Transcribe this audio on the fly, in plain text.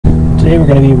Today we're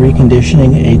going to be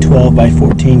reconditioning a 12 by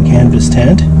 14 canvas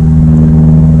tent.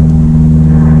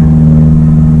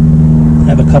 I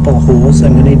have a couple of holes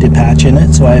I'm going to need to patch in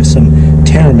it, so I have some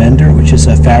tear mender, which is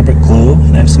a fabric glue,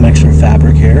 and I have some extra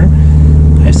fabric here.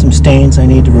 I have some stains I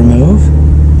need to remove.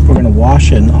 We're going to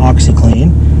wash it in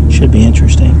OxyClean. Should be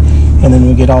interesting. And then when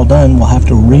we get all done, we'll have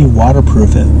to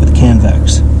re-waterproof it with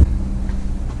Canvex.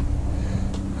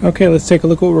 Okay, let's take a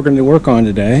look at what we're going to work on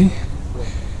today.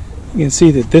 You can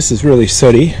see that this is really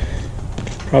sooty,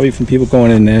 probably from people going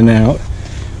in and out,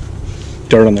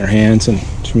 dirt on their hands and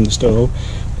from the stove.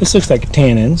 This looks like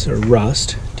tannins or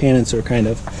rust. Tannins are kind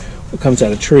of what comes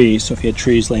out of trees, so if you had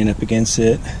trees laying up against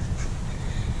it.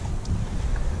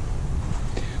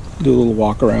 Do a little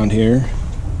walk around here.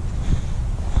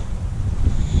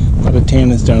 A lot of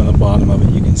tannins down at the bottom of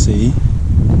it, you can see.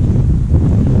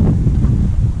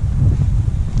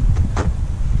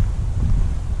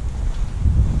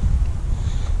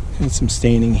 And some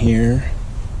staining here.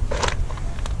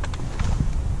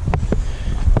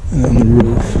 And then the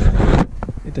roof.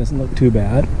 It doesn't look too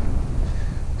bad.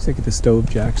 Looks like the stove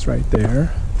jack's right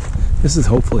there. This is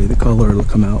hopefully the color will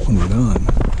come out when we're done.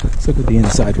 Let's look at the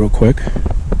inside real quick.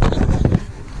 A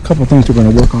couple things we're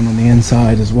going to work on the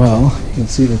inside as well. You can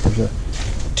see that there's a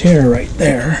tear right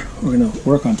there. We're going to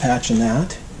work on patching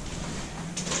that.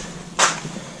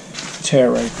 Tear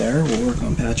right there. We'll work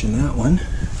on patching that one.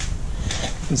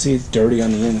 You can see it's dirty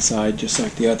on the inside just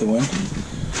like the other one.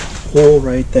 Hole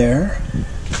right there.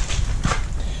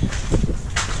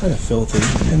 Kind of filthy.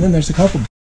 And then there's a couple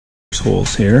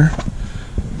holes here.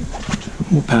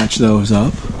 We'll patch those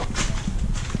up.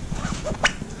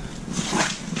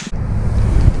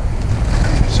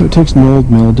 So it takes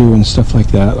mold, mildew, and stuff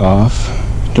like that off.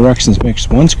 Directions: mix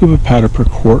 1 scoop of powder per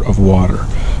quart of water.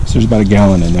 So there's about a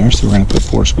gallon in there, so we're going to put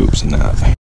 4 scoops in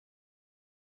that.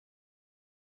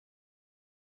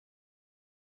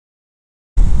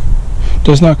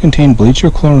 Does not contain bleach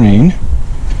or chlorine.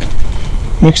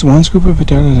 Mix 1 scoop of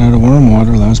potato out of warm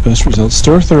water, allows best results.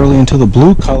 Stir thoroughly until the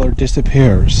blue color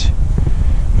disappears.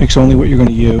 Mix only what you're going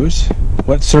to use.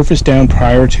 Wet surface down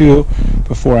prior to,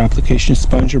 before application,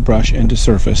 sponge or brush into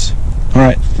surface.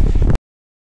 Alright.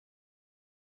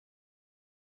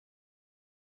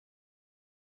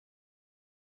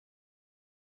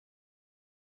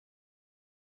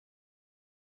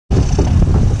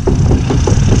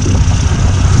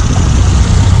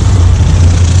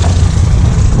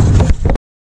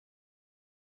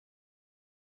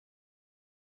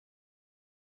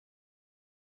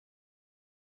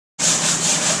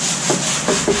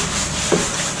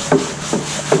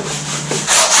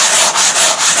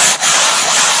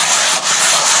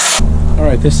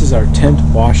 Alright, this is our tent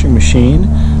washing machine.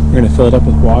 We're going to fill it up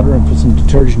with water and put some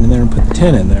detergent in there and put the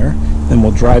tent in there. Then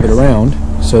we'll drive it around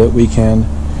so that we can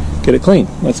get it clean.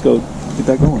 Let's go get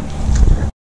that going.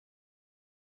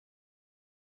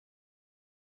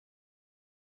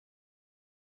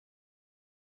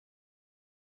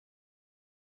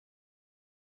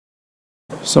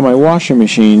 So my washing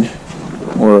machine,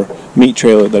 or meat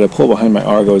trailer that I pull behind my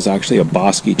Argo, is actually a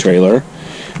Bosky trailer,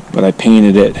 but I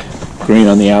painted it green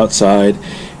on the outside,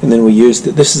 and then we used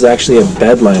it. This is actually a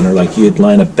bed liner, like you'd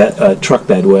line a truck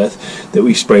bed with, that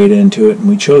we sprayed into it, and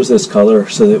we chose this color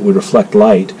so that it would reflect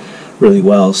light really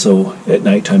well, so at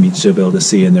nighttime you'd still be able to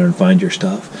see in there and find your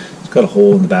stuff. It's got a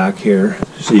hole in the back here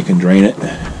so you can drain it.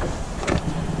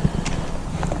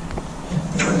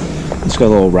 It's got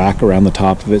a little rack around the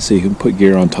top of it so you can put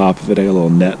gear on top of it. I got a little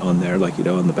net on there like you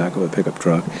do on the back of a pickup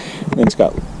truck. And then it's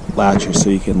got latches so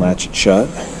you can latch it shut.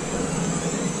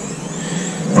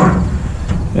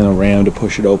 And a ram to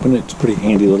push it open. It's a pretty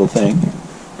handy little thing.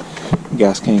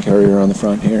 Gas can carrier on the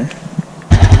front here.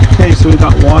 Okay, so we've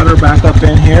got water back up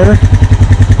in here.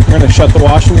 We're going to shut the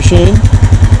washing machine.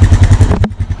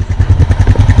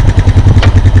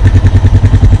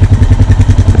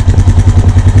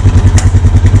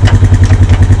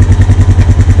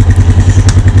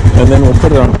 And then we'll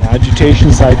put it on an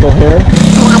agitation cycle here.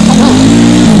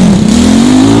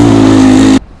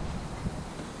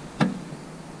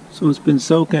 So it's been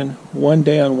soaking one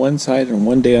day on one side and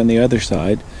one day on the other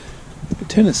side. The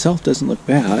tent itself doesn't look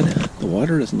bad. The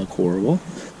water doesn't look horrible.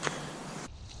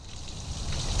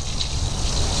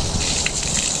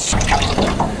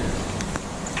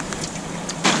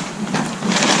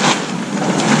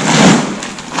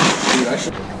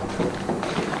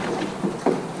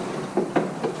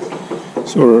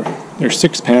 So there's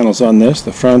 6 panels on this: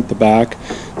 the front, the back,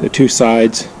 the 2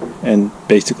 sides, and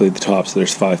basically the top. So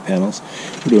there's 5 panels.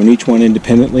 We're doing each one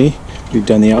independently. We've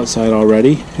done the outside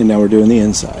already, and now we're doing the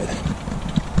inside.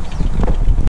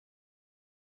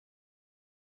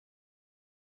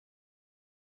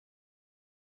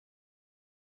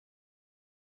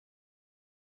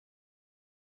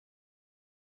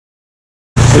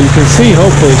 But you can see,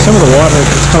 hopefully, some of the water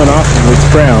is coming off of it's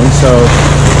brown, so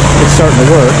it's starting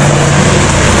to work.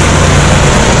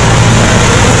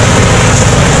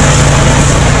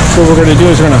 So what we're going to do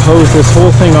is we're going to hose this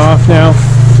whole thing off now,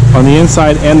 on the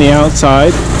inside and the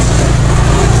outside,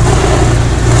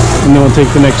 and then we'll take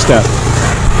the next step.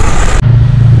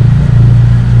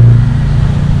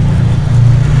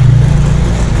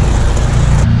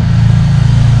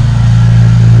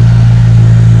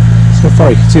 So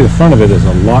far you can see the front of it is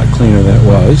a lot cleaner than it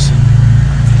was.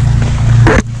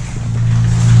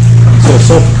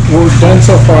 So what we've done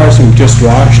so far is we've just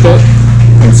washed it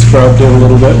and scrubbed it a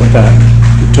little bit with that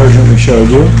detergent we showed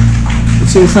you. You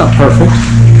see, it's not perfect.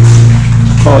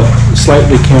 Call it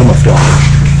slightly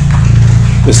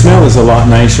camouflaged. The smell is a lot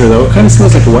nicer though. It kind of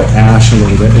smells like wet ash a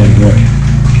little bit in here.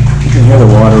 You can hear the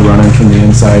water running from the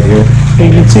inside here. And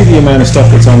you can see the amount of stuff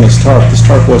that's on this tarp. This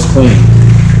tarp was clean.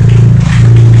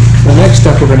 The next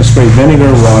step, we're going to spray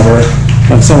vinegar water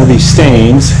on some of these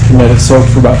stains and let it soak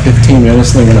for about 15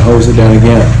 minutes, and then we're going to hose it down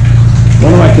again.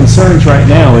 One of my concerns right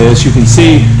now is, you can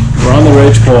see we're on the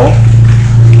ridge pole.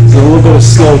 There's a little bit of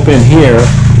slope in here.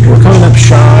 We're coming up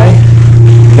shy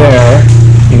there.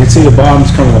 You can see the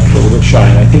bottom's coming up a little bit shy,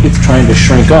 and I think it's trying to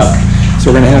shrink up. So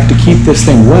we're going to have to keep this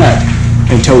thing wet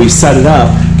until we set it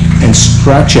up and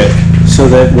stretch it so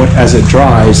that as it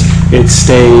dries, it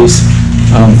stays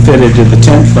fitted to the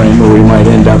tent frame, or we might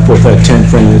end up with a tent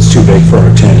frame that's too big for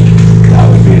our tent. That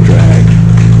would be a drag.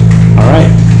 All right.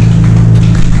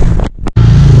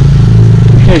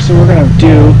 Okay, so we're going to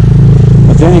do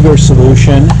a vinegar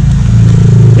solution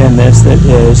in this that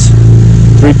is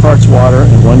 3 parts water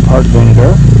and 1 part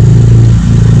vinegar.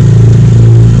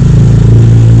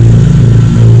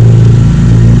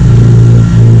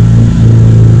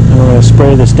 And we're going to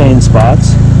spray the stain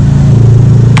spots.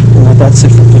 And let that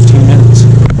sit for 15 minutes.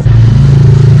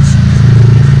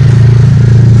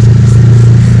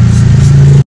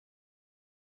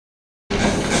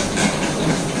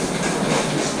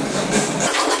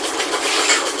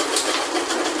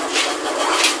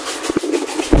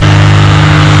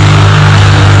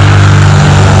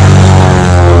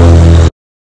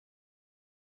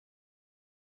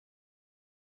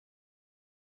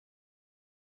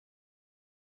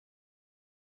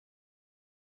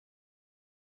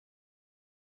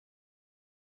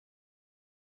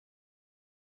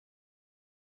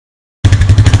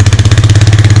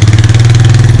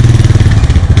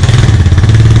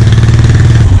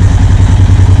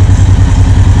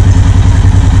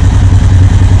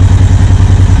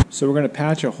 So we're going to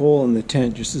patch a hole in the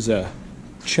tent just as a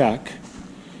check.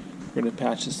 We're going to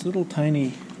patch this little tiny,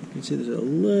 you can see there's a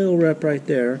little rip right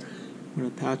there. We're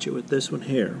going to patch it with this one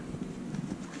here.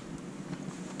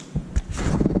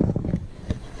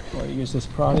 Well, I use this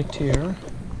product here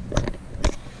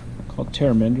called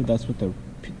Tear Mender. That's what the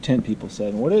tent people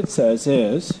said. And what it says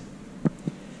is,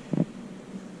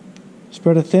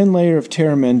 spread a thin layer of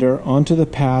Tear Mender onto the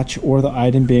patch or the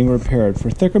item being repaired. For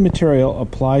thicker material,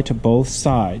 apply to both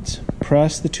sides.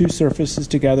 Press the 2 surfaces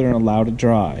together and allow to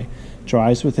dry.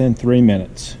 Dries within 3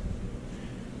 minutes.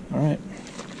 All right.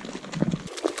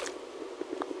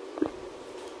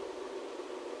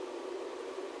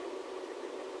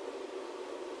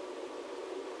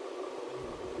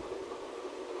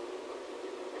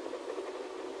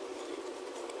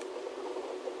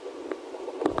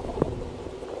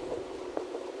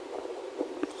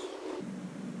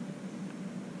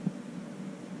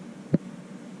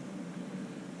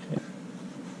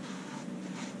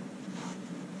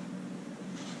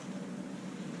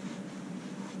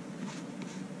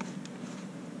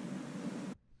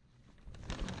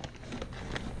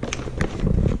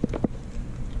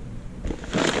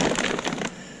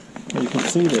 You can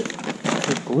see that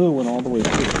the glue went all the way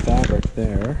through the fabric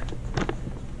there.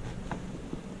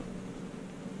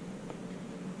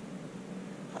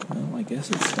 Well, I guess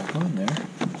it's stuck on there.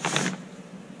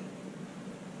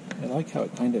 I like how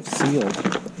it kind of sealed. You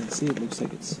can see it looks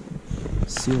like it's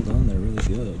sealed on there really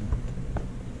good.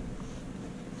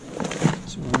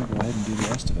 So we're going to go ahead and do the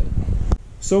rest of it.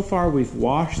 So far we've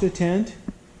washed the tent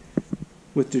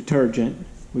with detergent.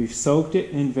 We've soaked it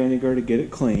in vinegar to get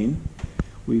it clean.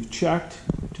 We've checked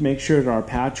to make sure that our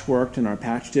patch worked and our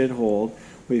patch did hold.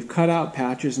 We've cut out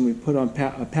patches and we've put on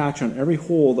a patch on every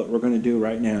hole that we're going to do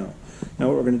right now. Now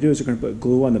what we're going to do is we're going to put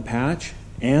glue on the patch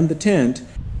and the tent.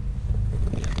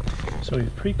 So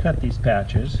we've pre-cut these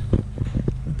patches.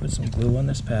 We put some glue on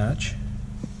this patch,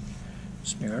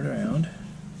 smear it around.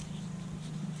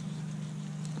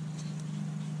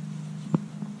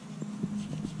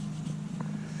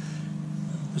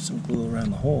 Put some glue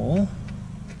around the hole.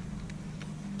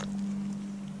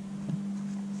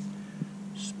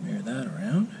 Smear that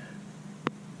around.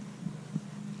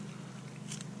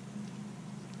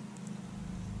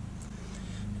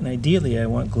 ideally I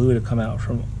want glue to come out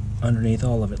from underneath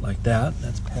all of it like that.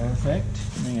 That's perfect.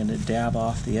 And I'm going to dab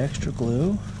off the extra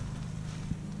glue.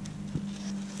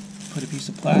 Put a piece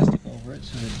of plastic over it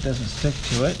so that it doesn't stick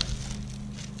to it.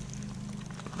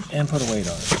 And put a weight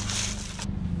on it.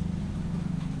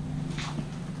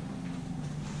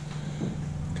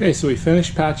 Okay, so we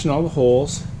finished patching all the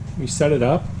holes. We set it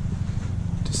up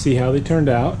to see how they turned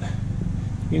out.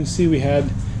 You can see you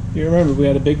remember we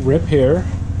had a big rip here.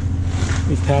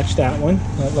 We patched that one.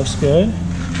 That looks good.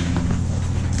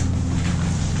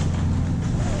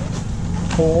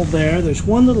 Hole there. There's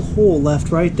one little hole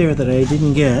left right there that I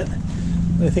didn't get.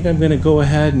 I think I'm going to go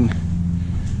ahead and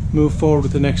move forward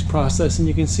with the next process. And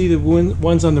you can see the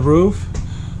ones on the roof,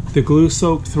 the glue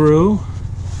soaked through.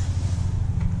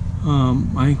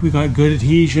 I think we got good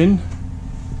adhesion.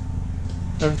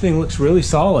 Everything looks really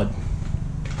solid.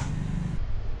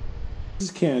 This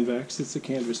is Canvex. It's a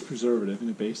canvas preservative, and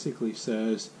it basically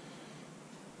says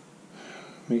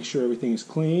make sure everything is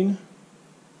clean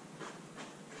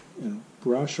and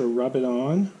brush or rub it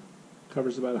on.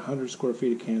 Covers about 100 square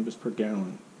feet of canvas per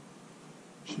gallon.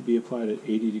 Should be applied at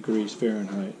 80 degrees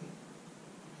Fahrenheit.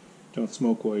 Don't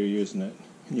smoke while you're using it.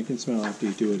 And you can smell after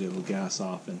you do it, it'll gas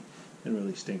off and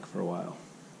really stink for a while.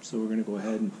 So we're going to go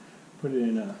ahead and put it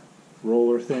in a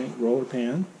roller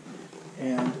pan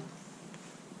and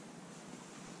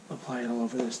apply it all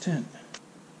over this tint.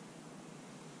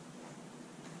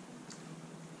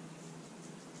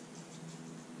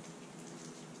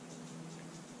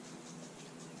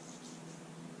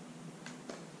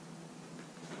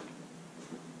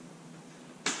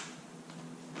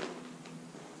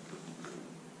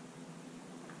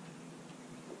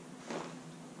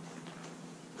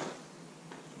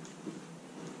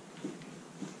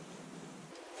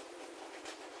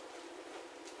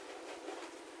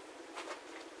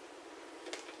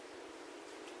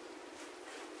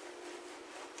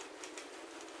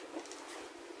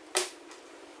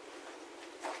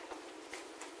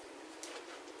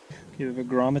 We have a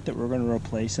grommet that we're going to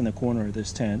replace in the corner of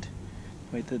this tent.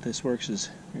 The way that this works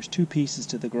is there's two pieces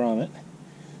to the grommet.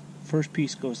 First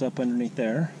piece goes up underneath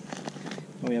there.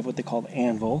 And we have what they call the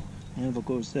anvil. The anvil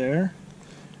goes there.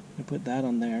 We put that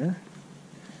on there.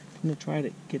 I'm going to try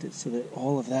to get it so that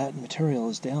all of that material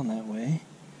is down that way.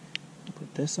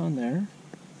 Put this on there.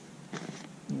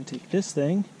 And we take this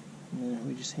thing and then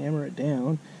we just hammer it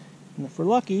down. And if we're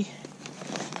lucky,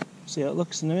 we'll see how it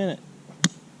looks in a minute.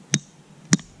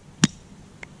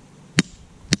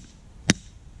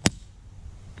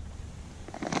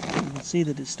 See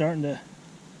that it's starting to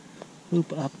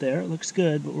loop up there. It looks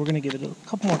good, but we're going to give it a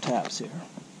couple more taps here.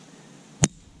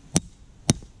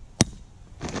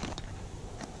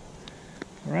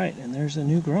 Alright, and there's a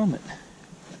new grommet.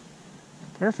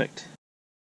 Perfect.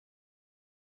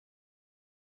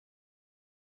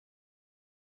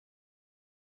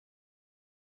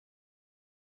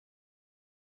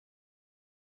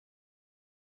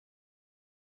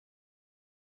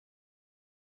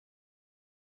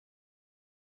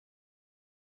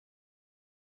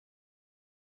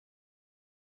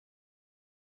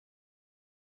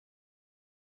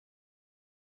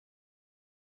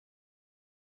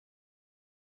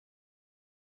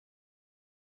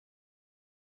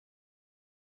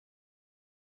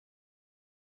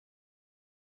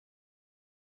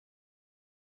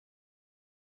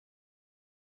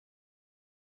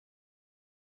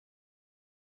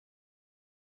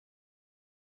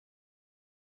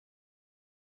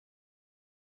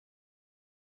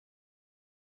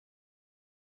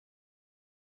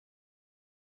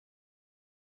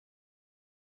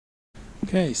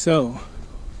 Okay, so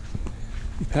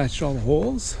we patched all the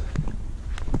holes.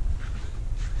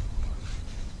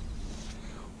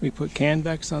 We put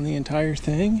Canvex on the entire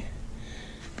thing.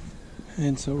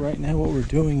 And so right now what we're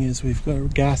doing is we're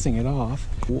gassing it off.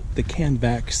 The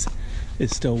Canvex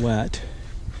is still wet.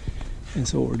 And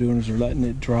so what we're doing is we're letting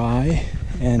it dry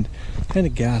and kind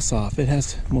of gas off. It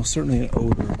has most certainly an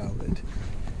odor about it.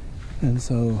 And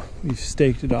so we've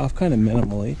staked it off kind of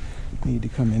minimally. We need to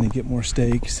come in and get more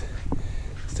stakes.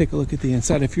 Let's take a look at the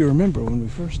inside. If you remember when we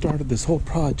first started this whole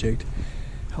project,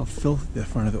 how filthy the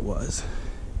front of it was.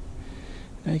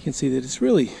 Now you can see that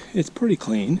it's pretty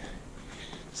clean.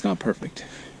 It's not perfect.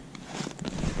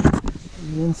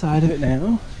 On the inside of it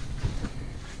now,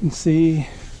 you can see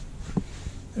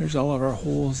there's all of our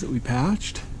holes that we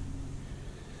patched.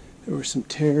 There were some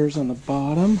tears on the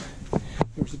bottom.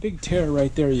 There was a big tear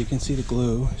right there. You can see the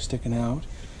glue sticking out.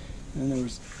 And there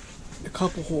was a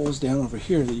couple holes down over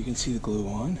here that you can see the glue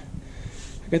on.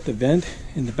 I got the vent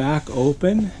in the back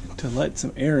open to let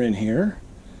some air in here.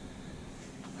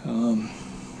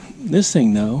 This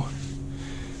thing though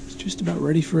is Just about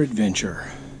ready for adventure.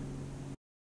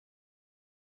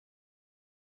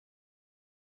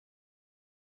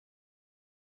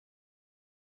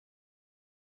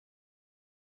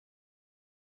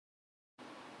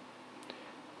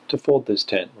 To fold this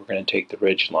tent, we're going to take the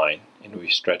ridge line and we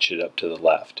stretch it up to the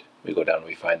left. We go down and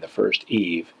we find the first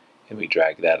eave and we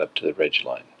drag that up to the ridge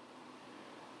line.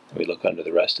 Then we look under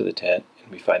the rest of the tent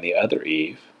and we find the other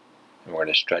eave and we're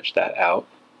going to stretch that out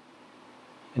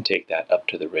and take that up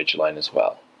to the ridge line as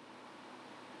well.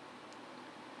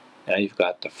 Now you've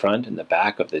got the front and the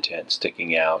back of the tent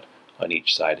sticking out on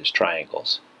each side as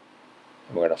triangles.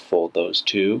 And we're going to fold those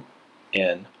two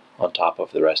in on top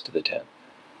of the rest of the tent.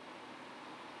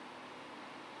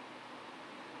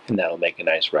 And that'll make a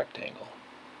nice rectangle.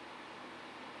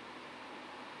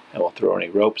 And we'll throw any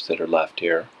ropes that are left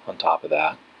here on top of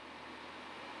that.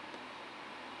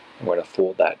 And we're going to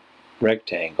fold that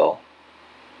rectangle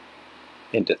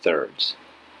into thirds.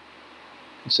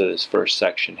 And so this first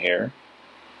section here,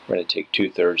 we're going to take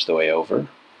 2/3 the way over,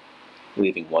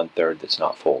 leaving 1/3 that's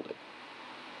not folded.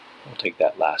 We'll take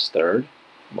that last third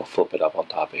and we'll flip it up on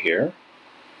top of here.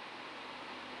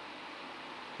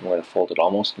 And we're going to fold it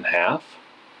almost in half.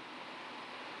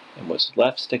 And what's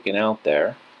left sticking out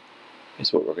there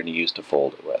is what we're going to use to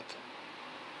fold it with.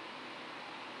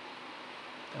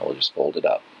 Now we'll just fold it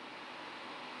up.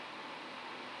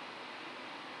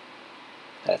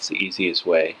 That's the easiest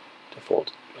way to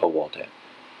fold a wall tent.